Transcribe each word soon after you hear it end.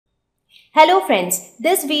Hello friends,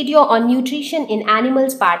 this video on nutrition in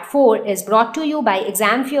animals part 4 is brought to you by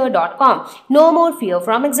examfear.com. No more fear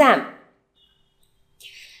from exam.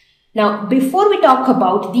 Now, before we talk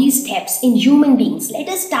about these steps in human beings, let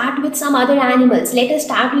us start with some other animals. Let us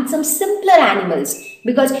start with some simpler animals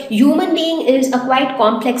because human being is a quite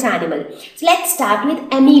complex animal. So let's start with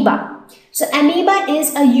amoeba. So amoeba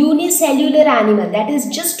is a unicellular animal, that is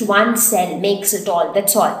just one cell makes it all,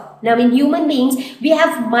 that's all. Now in human beings, we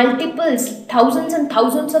have multiples, thousands and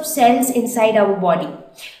thousands of cells inside our body.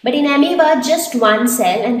 But in amoeba, just one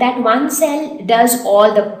cell, and that one cell does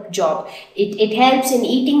all the job. It helps in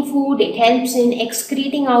eating food, it helps in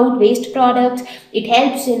excreting out waste products, it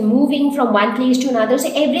helps in moving from one place to another. So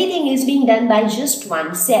everything is being done by just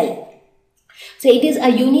one cell. So it is a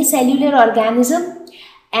unicellular organism.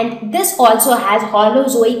 And this also has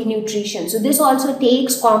holozoic nutrition. So this also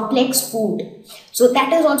takes complex food. So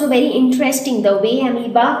that is also very interesting, the way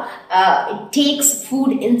amoeba takes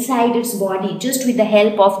food inside its body just with the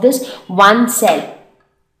help of this one cell.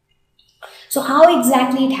 So how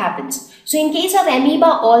exactly it happens? So in case of amoeba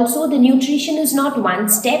also, the nutrition is not one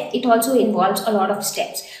step, it also involves a lot of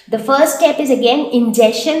steps. The first step is again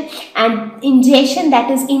ingestion, and ingestion, that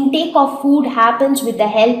is intake of food, happens with the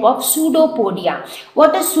help of pseudopodia.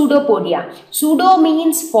 What is pseudopodia? Pseudo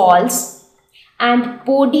means false and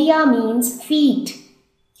podia means feet.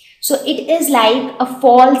 So it is like a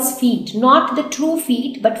false feet, not the true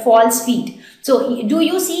feet but false feet. So do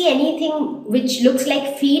you see anything which looks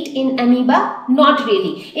like feet in amoeba? Not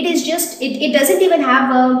really. It is just, it doesn't even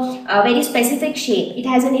have a very specific shape. It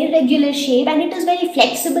has an irregular shape and it is very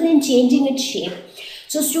flexible in changing its shape.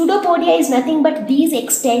 So pseudopodia is nothing but these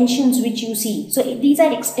extensions which you see. So these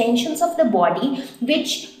are extensions of the body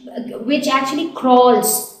which actually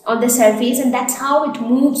crawls on the surface, and that's how it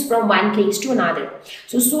moves from one place to another.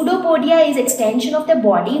 So pseudopodia is extension of the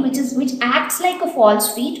body which acts like a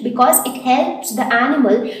false feet because it helps the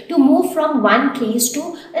animal to move from one place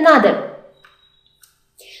to another.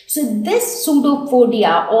 So this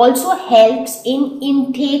pseudopodia also helps in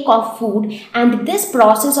intake of food, and this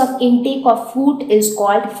process of intake of food is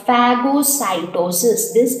called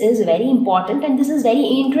phagocytosis. This is very important and this is very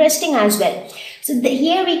interesting as well. So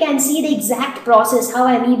here we can see the exact process how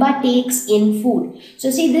amoeba takes in food. So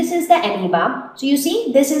see, this is the amoeba. So you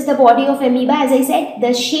see, this is the body of amoeba. As I said,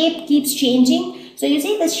 the shape keeps changing. So you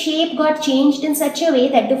see, the shape got changed in such a way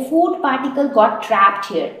that the food particle got trapped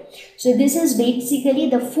here. So this is basically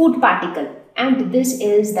the food particle and this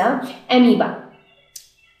is the amoeba,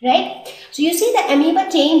 right? So you see, the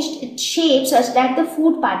amoeba changed its shape such that the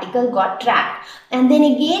food particle got trapped, and then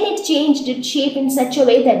again it changed its shape in such a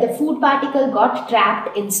way that the food particle got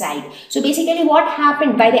trapped inside. So basically what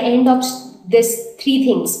happened by the end of this three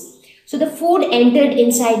things? So the food entered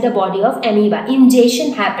inside the body of amoeba.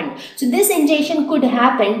 Ingestion happened. So this ingestion could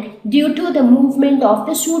happen due to the movement of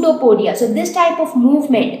the pseudopodia. So this type of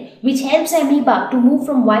movement which helps amoeba to move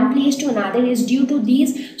from one place to another is due to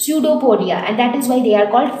these pseudopodia, and that is why they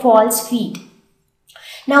are called false feet.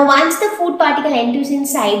 Now once the food particle enters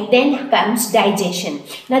inside, then comes digestion.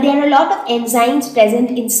 Now there are a lot of enzymes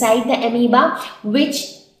present inside the amoeba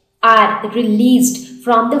which are released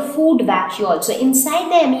from the food vacuole. So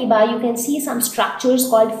inside the amoeba you can see some structures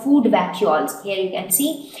called food vacuoles. Here you can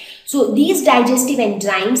see. So these digestive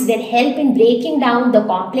enzymes then help in breaking down the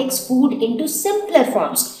complex food into simpler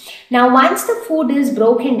forms. Now once the food is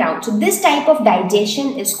broken down, so this type of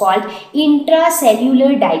digestion is called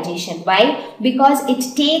intracellular digestion. Why? Because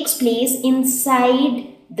it takes place inside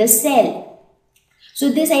the cell. So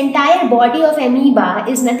this entire body of amoeba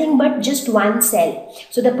is nothing but just one cell.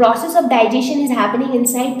 So the process of digestion is happening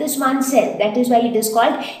inside this one cell. That is why it is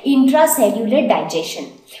called intracellular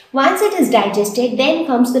digestion. Once it is digested, then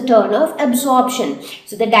comes the turn of absorption.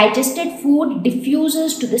 So the digested food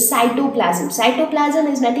diffuses to the cytoplasm. Cytoplasm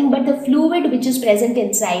is nothing but the fluid which is present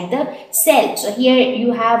inside the cell. So here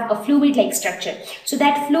you have a fluid-like structure. So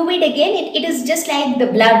that fluid again, it is just like the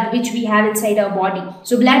blood which we have inside our body.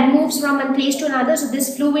 So blood moves from one place to another. So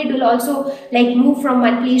this fluid will also like move from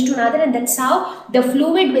one place to another, and that's how the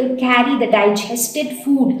fluid will carry the digested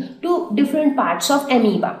food to different parts of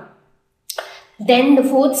amoeba. Then the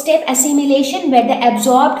fourth step, assimilation, where the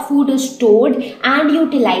absorbed food is stored and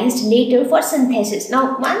utilized later for synthesis.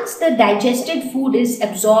 Now once the digested food is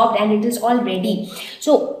absorbed and it is all ready,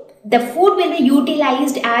 so the food will be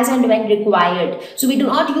utilized as and when required. So we do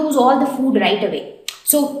not use all the food right away.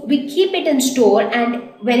 So we keep it in store, and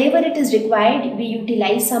whenever it is required, we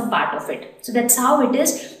utilize some part of it. So that's how it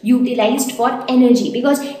is utilized for energy,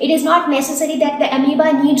 because it is not necessary that the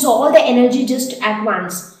amoeba needs all the energy just at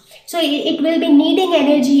once. So it will be needing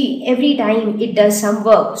energy every time it does some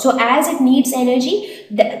work. So as it needs energy,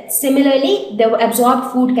 similarly the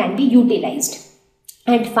absorbed food can be utilized.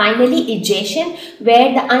 And finally, egestion,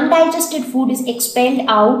 where the undigested food is expelled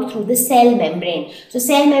out through the cell membrane. So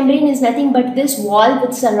cell membrane is nothing but this wall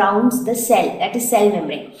which surrounds the cell, that is cell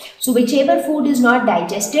membrane. So whichever food is not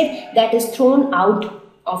digested, that is thrown out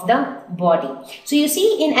of the body. So you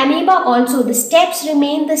see, in amoeba also the steps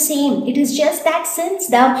remain the same. It is just that since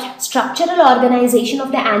the structural organization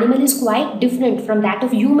of the animal is quite different from that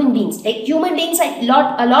of human beings, like human beings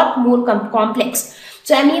are a lot more complex.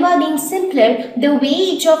 So amoeba being simpler, the way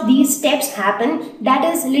each of these steps happen, that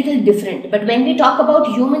is little different. But when we talk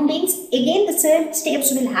about human beings, again the same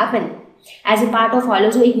steps will happen as a part of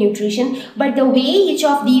holozoic nutrition, but the way each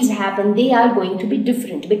of these happen, they are going to be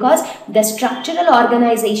different because the structural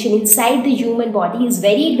organization inside the human body is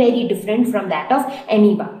very, very different from that of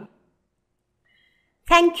amoeba.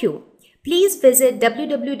 Thank you. Please visit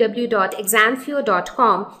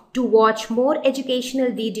www.examfear.com to watch more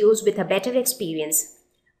educational videos with a better experience.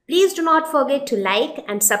 Please do not forget to like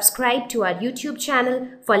and subscribe to our YouTube channel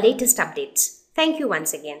for latest updates. Thank you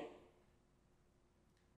once again.